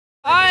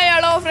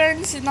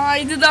Friends,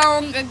 நான் இதுதான்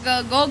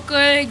உங்கள்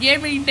Gokul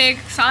gaming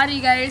tech. Sorry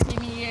guys,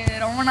 இன்னைக்கு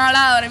ரொம்ப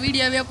நாளாக ஒரு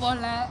வீடியோவே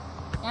போடல.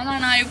 ஏன்னா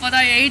நான் இப்போ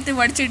தான் 8th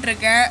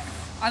படிச்சுட்ருக்கேன்.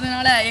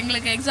 அதனால்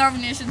எங்களுக்கு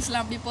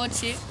எக்ஸாமினேஷன்ஸ்லாம் அப்படி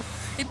போச்சு.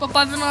 இப்போ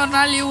 11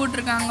 நாள் லீவ்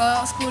விட்ருக்காங்க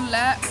ஸ்கூலில்.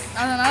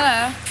 அதனால்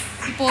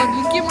இப்போ ஒரு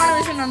முக்கியமான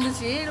விஷயம்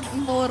வந்துச்சு.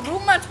 இப்போ ஒரு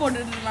ரூம் மேட்ச்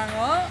போட்டுட்டு இருந்தாங்க.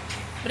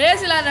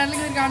 பிரேசில்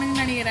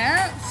இருக்கானுங்கன்னு நினைக்கிறேன்.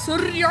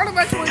 சரியான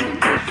மேட்ச்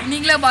போட்டு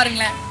நீங்களே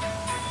பாருங்களேன்.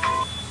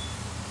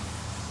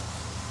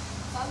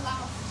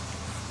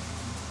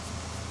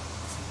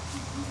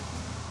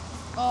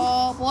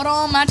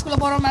 போகிறோம் மேட்ச்குள்ளே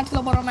போகிறோம்.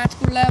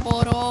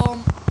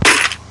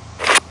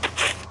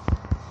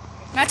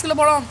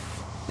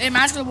 ஏய்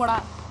மேட்ச்குள்ளே போடா.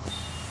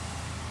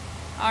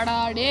 ஆடா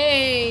டே.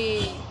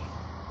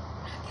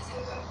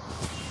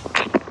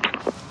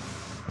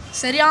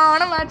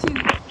 சரியான மேட்ச்.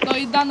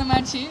 இதுதான் அந்த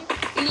மேட்ச்சு.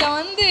 இதில்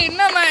வந்து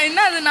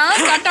என்னதுன்னா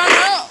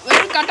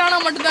வெறும் கட்டானா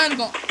மட்டும்தான்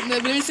இருக்கும் இந்த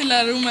பிரேசில்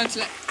ரூம்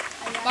மேட்ச்சில்.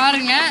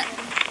 பாருங்கள்,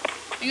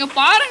 இங்கே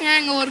பாருங்கள்,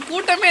 இங்கே ஒரு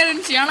கூட்டமே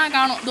இருந்துச்சு. ஏன்னா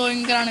காணும் தோ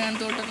இங்கிறானுங்க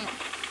அந்த தோட்டத்தில்.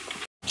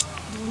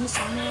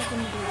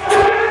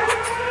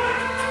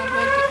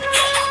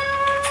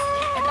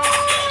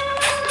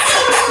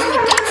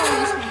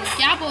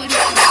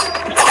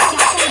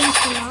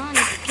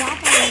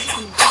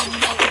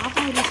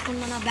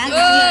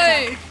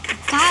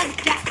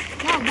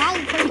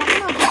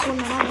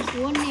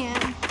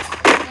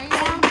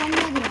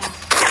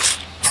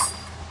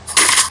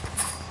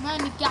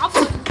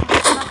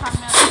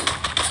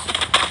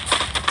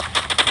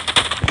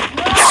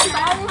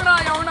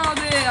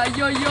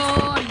 ஐயோ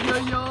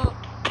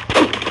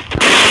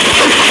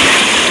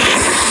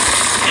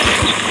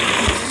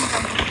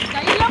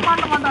கையில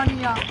மாட்ட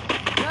மாட்டானியா?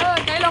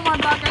 கையில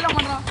மாட்டா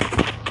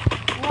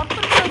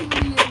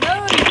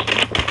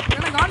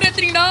என்ன காண்டி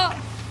எடுத்துறீங்கடா?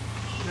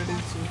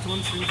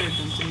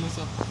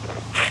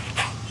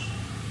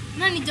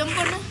 நீ ஜம்ப்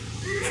பண்ணு.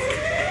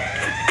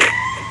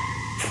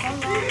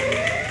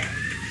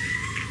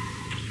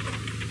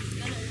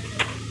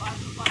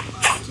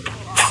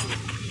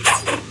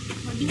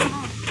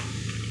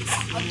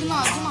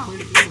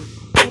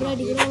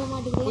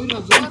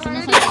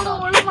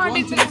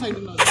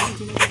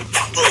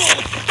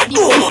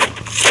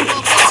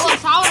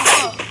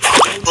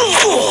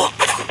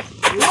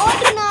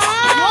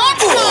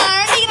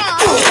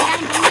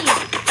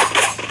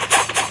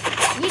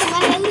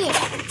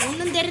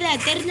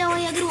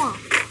 தெரிஞ்சவன் எதிர்வான்.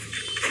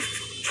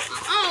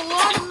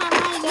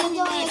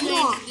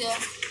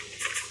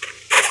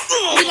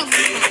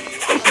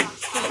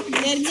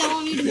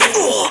 தெரிஞ்சவன் வீடு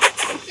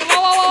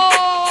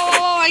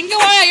இங்க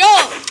வாயா.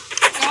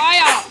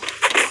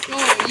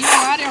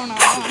 இவன் வேற அவனா?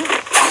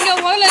 இங்க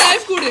முதல்ல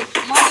லைஃப் கூடு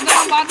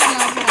மாத்ததான்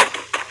பாத்துக்கலாம். அப்புறம்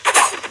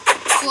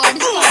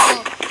அடிச்சுக்கலாம்.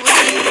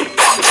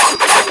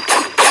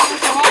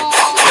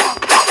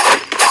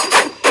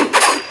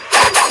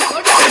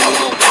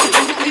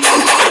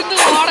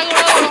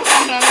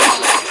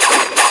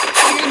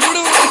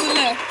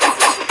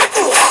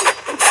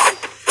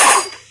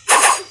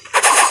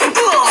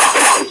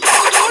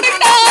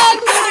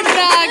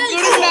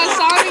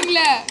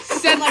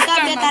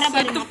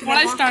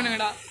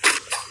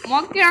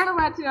 மொக்கையான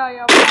மேட்ச்.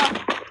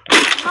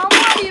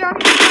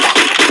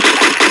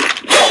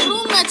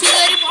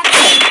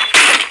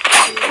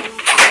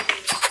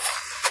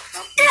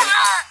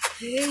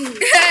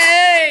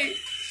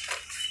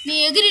 நீ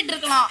எகிரிட்டு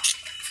இருக்கலாம்.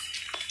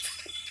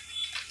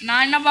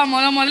 நான் என்னப்பா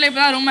முதல்ல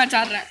இப்பதான் ரூம் மேட்ச்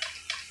ஆடுறேன்.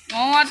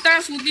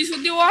 ஒவ்வொருத்தன்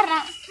சுத்தி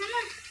ஓடுறான்.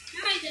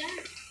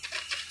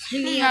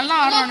 நீ நல்லா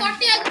ஆடுறான்.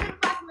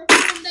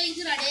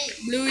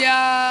 ப்ளூயா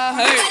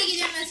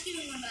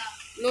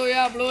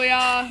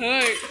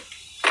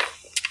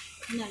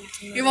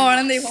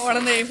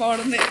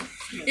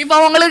இப்போ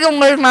உங்களுக்கு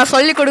நான்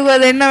சொல்லிக்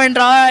கொடுப்பது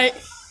என்னவென்றால்,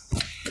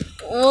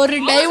 ஒரு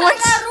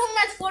டைமண்ட்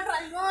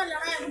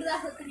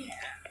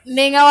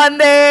நீங்கள்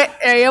வந்து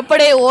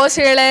எப்படி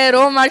ஓசையில்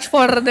ரூம் மேட்ச்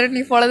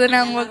போடுறதுன்னு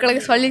நான்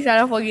உங்களுக்கு சொல்லி தர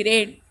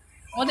போகிறேன்.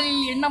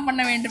 முதலில் என்ன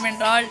பண்ண வேண்டும்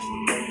என்றால்,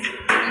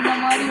 இந்த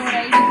மாதிரி ஒரு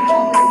ஐடியா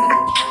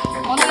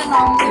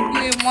நான்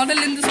உங்களுக்கு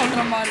முதல்லேருந்து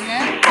சொல்கிறேன் பாருங்க.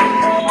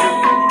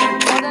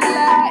 முதல்ல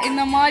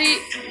இந்த மாதிரி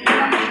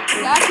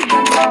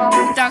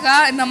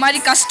இந்த மாதிரி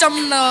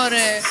கஸ்டம்ல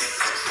ஒரு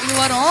இது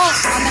வரும்.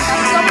 அந்த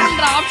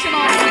கஸ்டம்ன்ற ஆப்ஷன்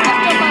வரும்.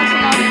 ரூம்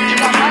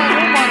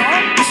வரும்.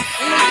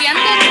 உங்களுக்கு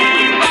எந்த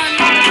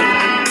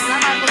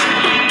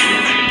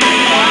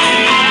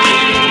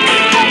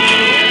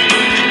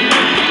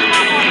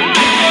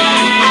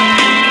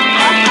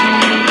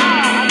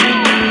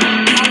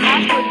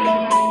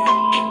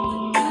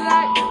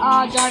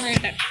ஜாயின்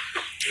ஆகிட்டேன்.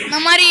 இந்த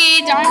மாதிரி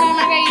ஜாயின்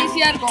ஆனாக்கா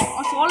ஈஸியாக இருக்கும்.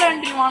 Solo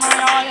entry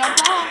வானாயா?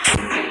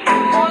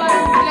 சோலோ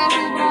என்ட்ரிலாம்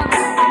சூப்பராக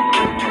இருக்கும்.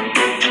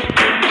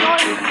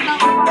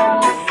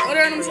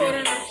 ஒரு நிமிஷம்.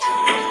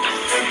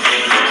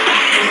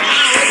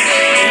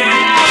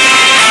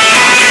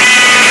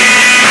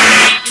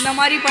 இந்த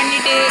மாதிரி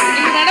பண்ணிட்டு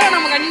இந்த தடவை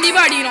நம்ம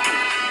கண்டிப்பாக அடிக்கணும்.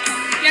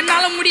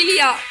 என்னால்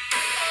முடியலையா?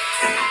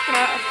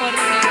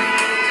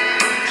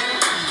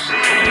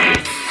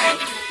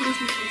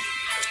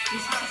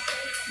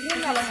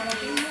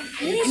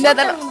 இந்த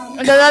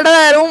தடவை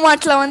ரூம்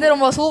மேட்ச்ல வந்து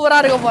ரொம்ப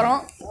சூப்பராக இருக்க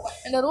போகிறோம்.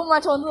 இந்த ரூம்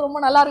மேட்ச் வந்து ரொம்ப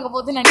நல்லா இருக்க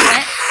போகுதுன்னு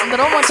நினைக்கிறேன். இந்த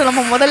ரூம் மேட்ச்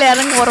நம்ம முதல்ல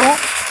இறங்கி வரோம்.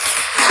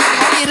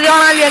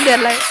 இருக்கானாலும்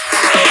தெரியல.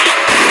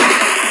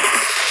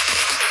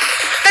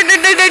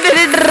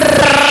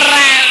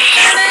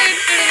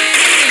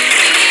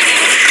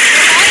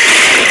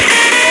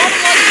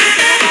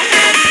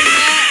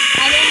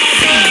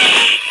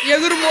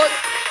 எகுரும்போது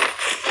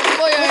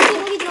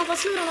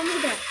ஃபஸ்ட்டுக்கு நான்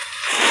நம்பிக்கிட்டேன்.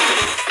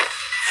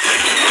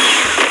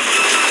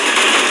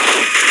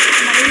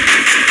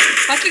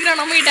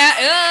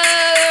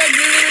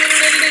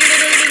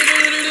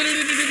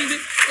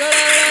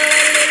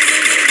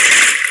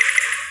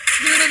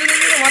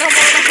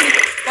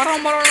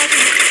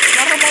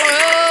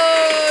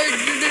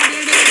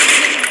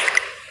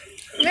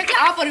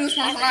 ஆப்பர் யூஸ்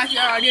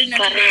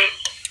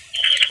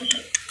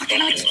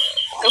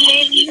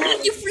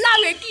ஃபுல்லா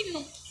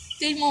வெட்டிடணும்.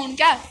 தெரியுமா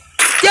உனக்கு?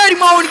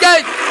 தெரியுமா உனக்கு?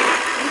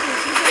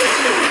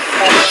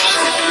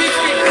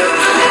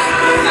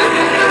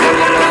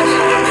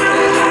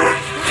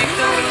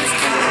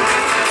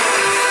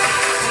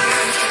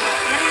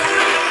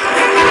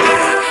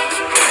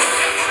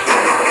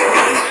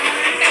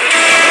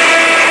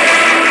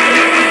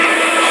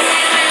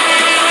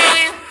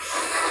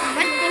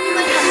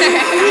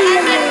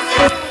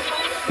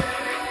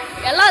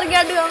 எல்லாரும்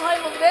கேட்டுக்காங்க.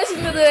 இப்போ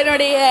பேசுகிறது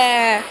என்னுடைய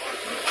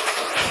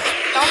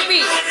தம்பி.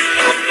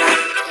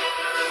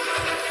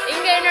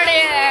 இங்க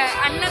என்னுடைய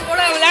அண்ணன்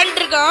கூட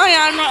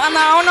விளையாண்டுருக்கான்.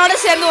 அவனோட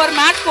சேர்ந்து ஒரு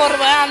மேட்ச்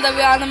போடுவேன்.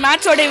 அந்த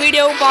மேட்சோடைய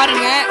வீடியோவும்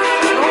பாருங்க,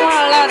 ரொம்ப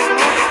நல்லா இருக்கும்.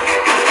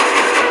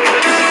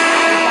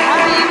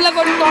 வீட்டில்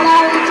கொண்டு தொட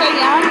ஆரம்பிச்சேன்.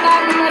 ஏன்டா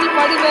இந்த மாதிரி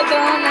படி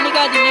பேசுறோம்னு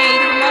நினைக்காதீங்க.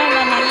 இதுக்கு மேலே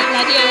நான்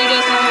நிறைய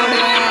வீடியோஸ்லாம்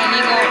போடுவேன்.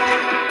 நீங்கள்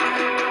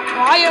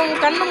வாயம்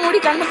கண்ணு மூடி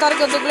கண்ணு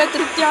திறக்கிறதுக்குள்ளே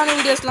திருப்தியான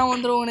வீடியோஸ்லாம்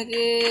வந்துடும்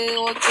உனக்கு.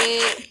 ஓகே.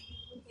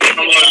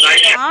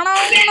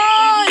 ஆனால்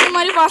இந்த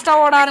மாதிரி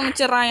ஃபாஸ்ட்டாக ஓட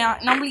ஆரம்பிச்சிடுறான்.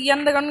 நம்மளுக்கு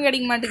எந்த கண்ணும்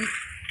கிடைக்க மாட்டேங்குது.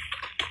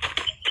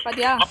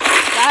 பாத்தியா?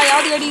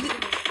 யாவது கிடைக்குது.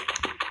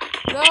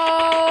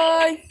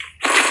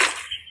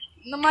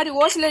 இந்த மாதிரி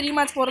ஓசில்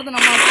ரீமேட்ச் போடுறது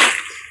நம்ம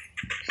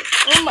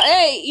ரொம்ப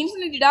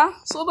இன்ஃபினிட்டிடா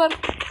சூப்பர்.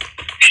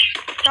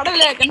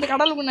 கடவுளே, இந்த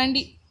கடவுளுக்கு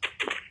நன்றி.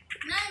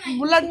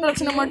 புல்லட்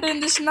பிரச்சனை மட்டும்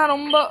இருந்துச்சுன்னா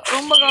ரொம்ப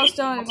ரொம்ப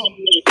கஷ்டம் இருக்கும்.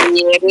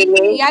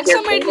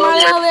 எக்ஸமைட்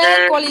மேலேயே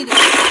கொலியுது.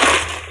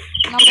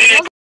 நம்ம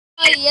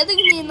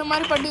எதுக்கு நீ இந்த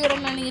மாதிரி பண்ணி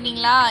வரணும்னு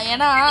நினைக்கிறீங்களா?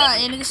 ஏன்னா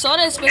எனக்கு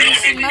ஸ்டோரேஜ்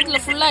ஸ்பேஸ்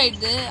நேரத்தில்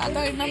ஃபுல்லாகிடுது.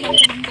 அதான் என்ன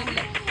பண்ணுறதுன்னு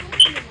தெரியல.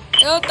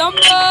 ஏ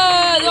தம்பி,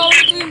 ஏதோ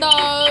வந்துட்டா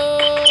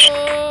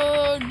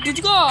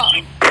டிஜ்கோ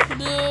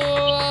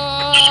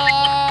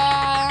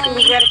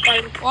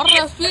வர்ற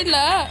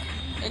ஸ்பீடில்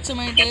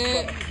எக்ஸமைட்டு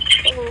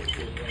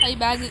ஐ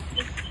பேகு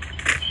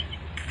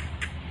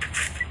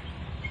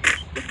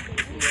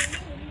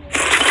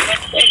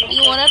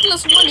இது ஒரு இடத்துல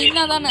சும்மா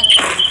நின்னா தானே.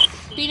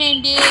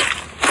 P90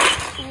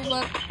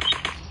 super.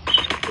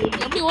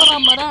 எப்படி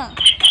ஓடுறான் பாரு.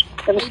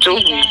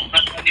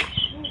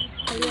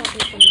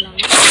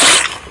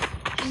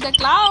 இந்த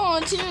கிளாவை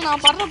வச்சு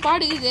நான் படுற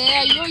பாடுக்குது.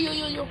 ஐயோ ஐயோ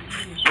ஐயோ.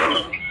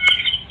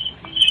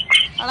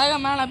 அழகா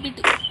மேலே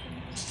அப்பிட்டு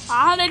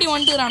ஆல்ரெடி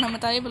வந்துட்டுறான் நம்ம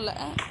தலைப்பில்.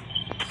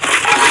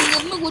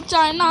 இங்கேருந்து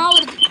குச்சா என்ன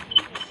ஆகுறது?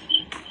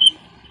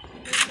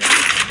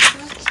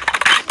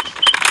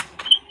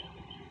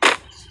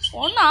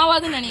 ஒன்றும்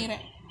ஆகாதுன்னு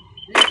நினைக்கிறேன்.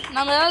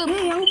 நம்ம ஏதாவது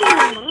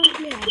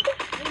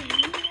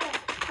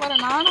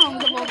போகிறேன். நானும்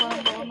அவங்க போக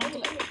போகிறேன்.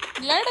 ஒன்றுத்தில்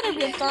கிளைடர்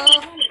எப்படி எடுத்தா?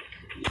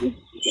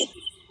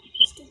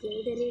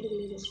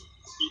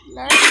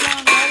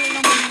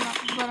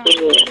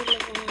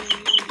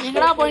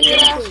 எங்கடா போயிட்டு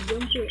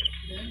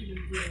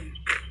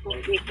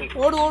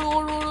ஓடு ஓடு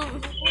ஓடு ஓடு.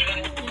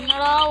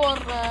 என்னடா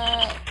ஓடுற?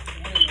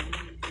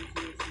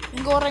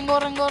 இங்கே ஓடுற இங்கே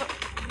ஓடுற இங்கே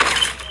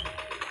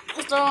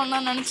ஓடுற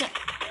நான் நினச்சேன்.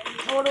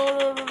 ஓடு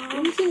ஓடு ஓடு.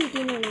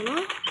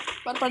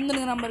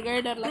 பந்துனுங்க நம்பர்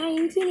கைடரில்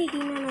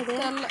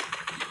தெரில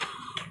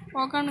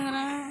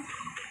உக்காந்துங்கிறேன்.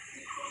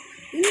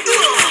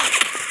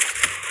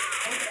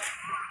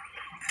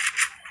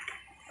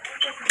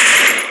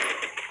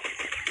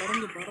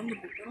 பறந்து பறந்து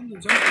பறந்து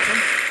ஜம்ப்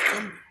ஜம்ப்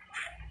ஜம்ப்.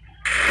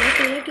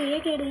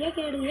 ஏகேடு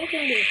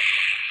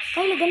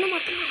கையில் கண்ண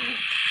மாட்டேன்.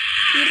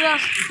 இருடா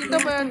கிட்ட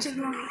போய்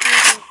வச்சுக்கலாம்.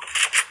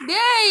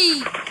 டேய்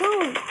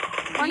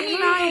பண்ணி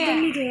நாயே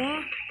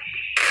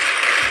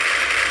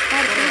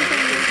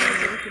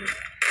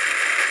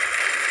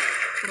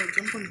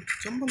ஜம்ப் பண்ணு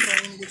ஜம்ப் பண்ணுறா.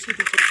 அவனுக்கு ஒரு சீட்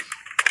வச்சு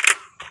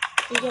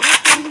இங்கே தான்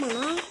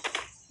திரும்பனா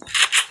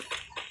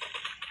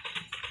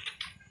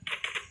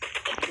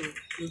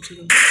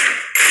வச்சுக்கோங்க.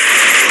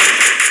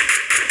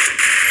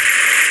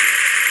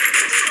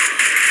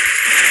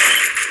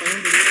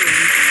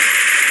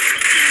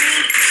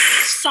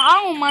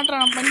 சாக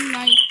மாட்டேறான் பண்ணி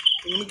நாய்.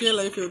 உனக்கே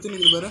லைஃப் எடுத்து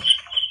நிற்கிது பாரு.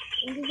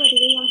 எம்பி பாட்டி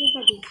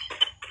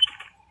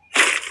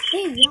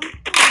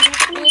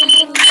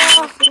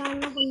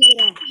என்ன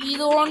பண்ணிக்கிற?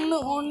 இது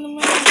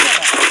ஒன்றுமே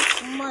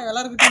சும்மா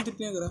எல்லாருக்கிட்டையும்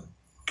திட்டினேங்கிறேன்.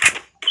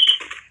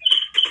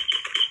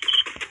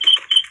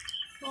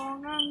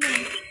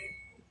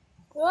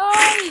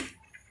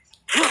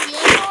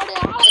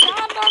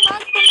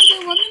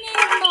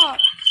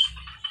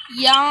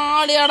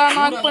 யாரையாடா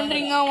நாக்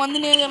பண்றீங்க? வந்து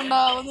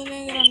நேக்கிறேன்டா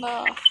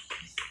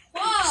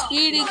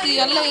ஸ்பீடுக்கு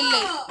எல்லாம்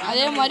இல்லை.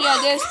 அதே மாதிரி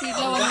அதே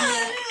ஸ்பீடில் வந்து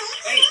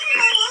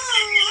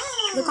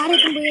இந்த காரை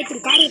எடுத்துன்னு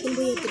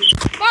போய் ஏத்துரு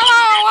வா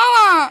வா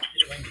வா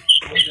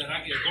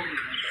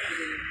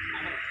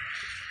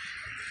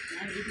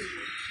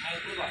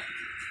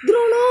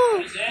துரோனோ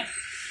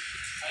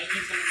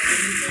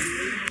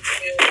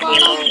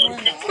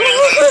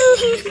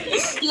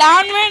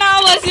லேண்ட்மைன்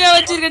ஆவாசியா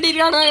வச்சு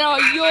கட்டிருக்காங்க.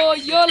 ஐயோ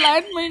ஐயோ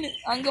லேண்ட்மைன்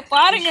அங்க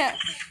பாருங்க,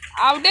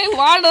 அப்படியே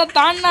வாட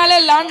தாண்டினாலே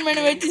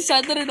லேண்ட்மைன் வச்சு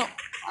சதுரிடும்.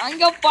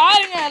 அங்க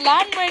பாருங்க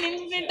லேண்ட்மைன்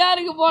இன்ஃபினிட்டா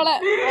இருக்கு போல.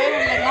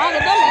 நாங்க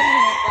தான்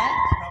லேண்ட்மைன் வைப்பேன்.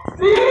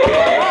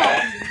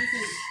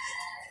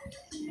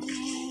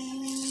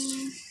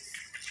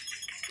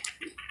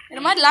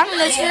 இந்த மாதிரி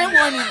லேண்ட்மைன் வச்சுட்டே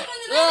போகணும்.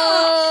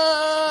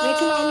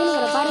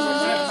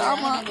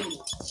 ஆமா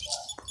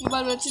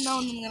மொபைல் வச்சு தான்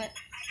வந்துங்கிறேன்.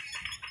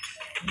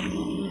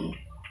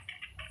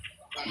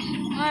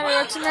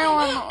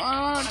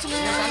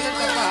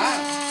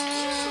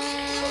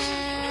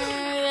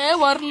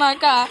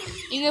 வரணுனாக்கா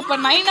இது இப்போ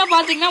 9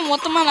 பார்த்தீங்கன்னா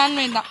மொத்தமாக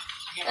லேண்ட்மைன் தான்.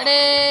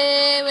 அப்படியே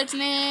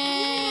வச்சுனே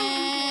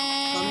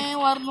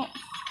வரணும்.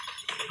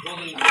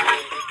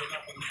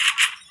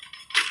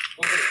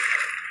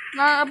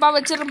 நான் அப்பா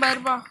வச்சிடறேன்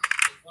பாருப்பா.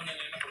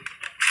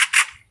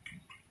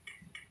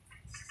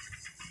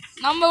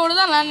 நம்ம கூட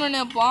தான் லேண்ட்மைன்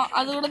வைப்போம்,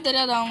 அது கூட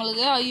தெரியாது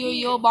அவங்களுக்கு.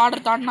 ஐயோ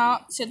பார்டர் தாண்டினா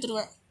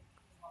செத்துருவேன்.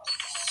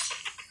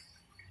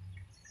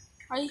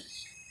 ஐ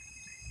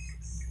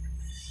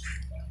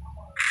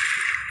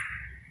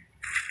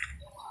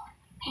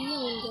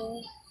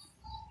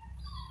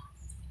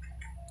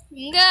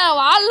இங்க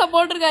வால்ல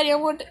போட்டிருக்காரு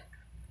அமௌண்ட்,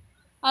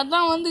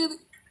 அதுதான் வந்துக்குது.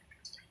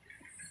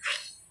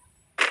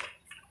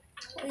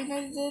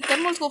 என்னது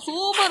தெர்மோஸ்கோப்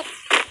சூப்பர்,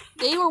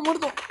 தெய்வம்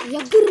முடுத்தோம்.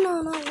 எகுர்னா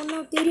ஒன்னா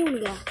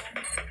தெரியும்ங்க.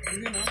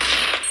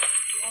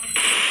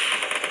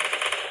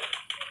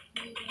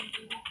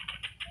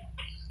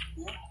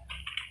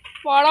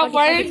 வாடா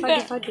பாயிண்ட்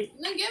 40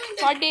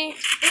 பாட்டி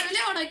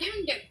விளையாட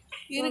கேமிங் டெக்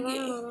இருக்கு.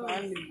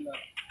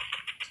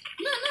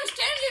 நான்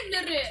ஸ்டாண்ட்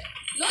லிஃப்டர்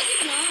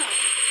லாஜிக்னா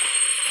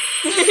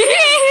இதுதா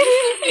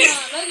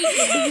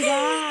ஓடிக்குதா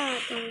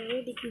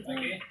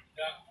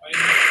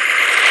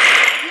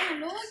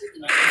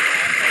லாஜிக்னா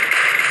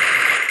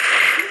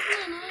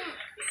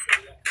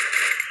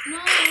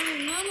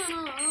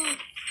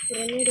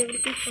ரெண்டு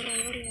எடுத்து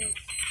போறாங்க.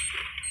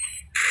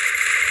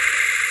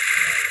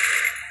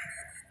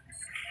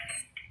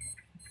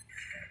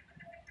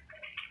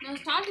 நான்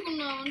ஸ்டார்ட்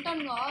பண்ண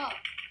வந்துட்டானுங்க.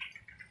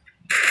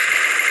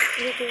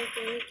 Okay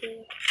okay okay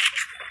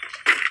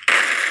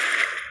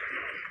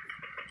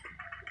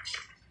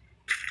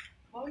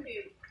okay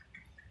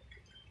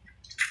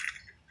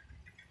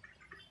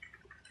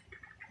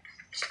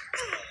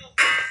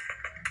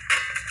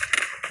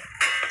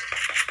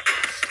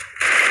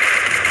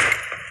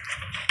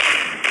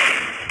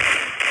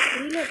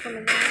reload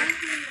பண்ணுங்க.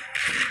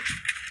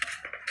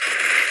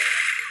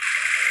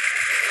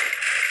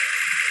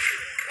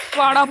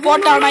 வாடா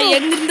போட்டானா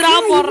எங்கிருந்துடா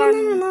போடுறான்.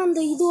 நான் அந்த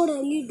இதோட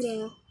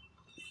லீடர்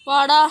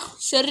வாடா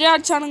சரியா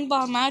அடிச்சானுங்கப்பா.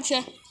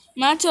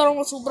 மேட்ச்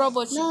ரொம்ப சூப்பராக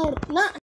போச்சு. நான்